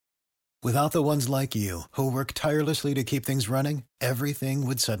Without the ones like you, who work tirelessly to keep things running, everything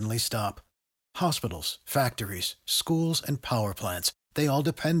would suddenly stop. Hospitals, factories, schools, and power plants, they all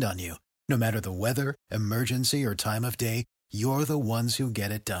depend on you. No matter the weather, emergency, or time of day, you're the ones who get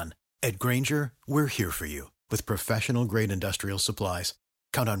it done. At Grainger, we're here for you with professional-grade industrial supplies.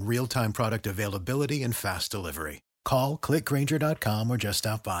 Count on real-time product availability and fast delivery. Call, clickgrainger.com, or just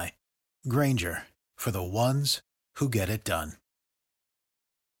stop by. Grainger, for the ones who get it done.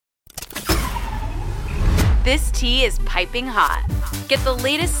 This tea is piping hot. Get the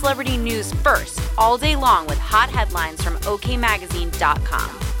latest celebrity news first all day long with hot headlines from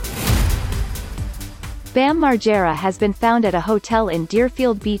okmagazine.com. Bam Margera has been found at a hotel in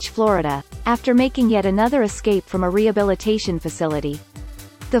Deerfield Beach, Florida, after making yet another escape from a rehabilitation facility.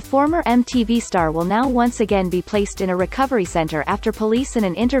 The former MTV star will now once again be placed in a recovery center after police and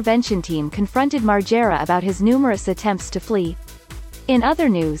an intervention team confronted Margera about his numerous attempts to flee. In other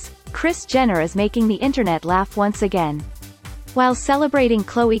news, Kris Jenner is making the internet laugh once again. While celebrating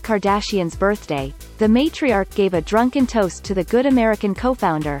Khloe Kardashian's birthday, the matriarch gave a drunken toast to the Good American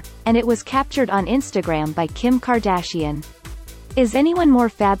co-founder, and it was captured on Instagram by Kim Kardashian. Is anyone more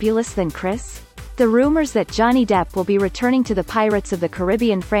fabulous than Kris? The rumors that Johnny Depp will be returning to the Pirates of the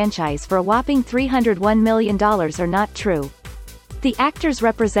Caribbean franchise for a whopping $301 million are not true. The actor's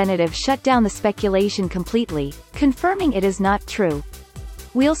representative shut down the speculation completely, confirming it is not true.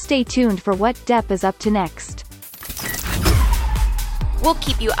 We'll stay tuned for what Depp is up to next. We'll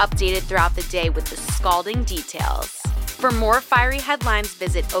keep you updated throughout the day with the scalding details. For more fiery headlines,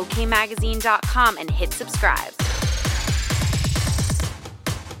 visit okmagazine.com and hit subscribe.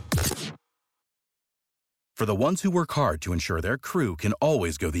 For the ones who work hard to ensure their crew can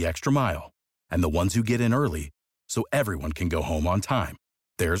always go the extra mile, and the ones who get in early so everyone can go home on time,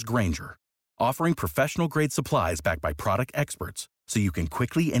 there's Grainger, offering professional-grade supplies backed by product experts so you can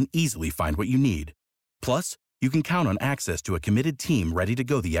quickly and easily find what you need. Plus, you can count on access to a committed team ready to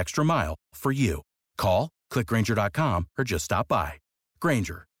go the extra mile for you. Call, click Grainger.com, or just stop by.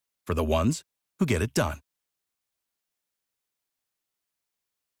 Grainger, for the ones who get it done.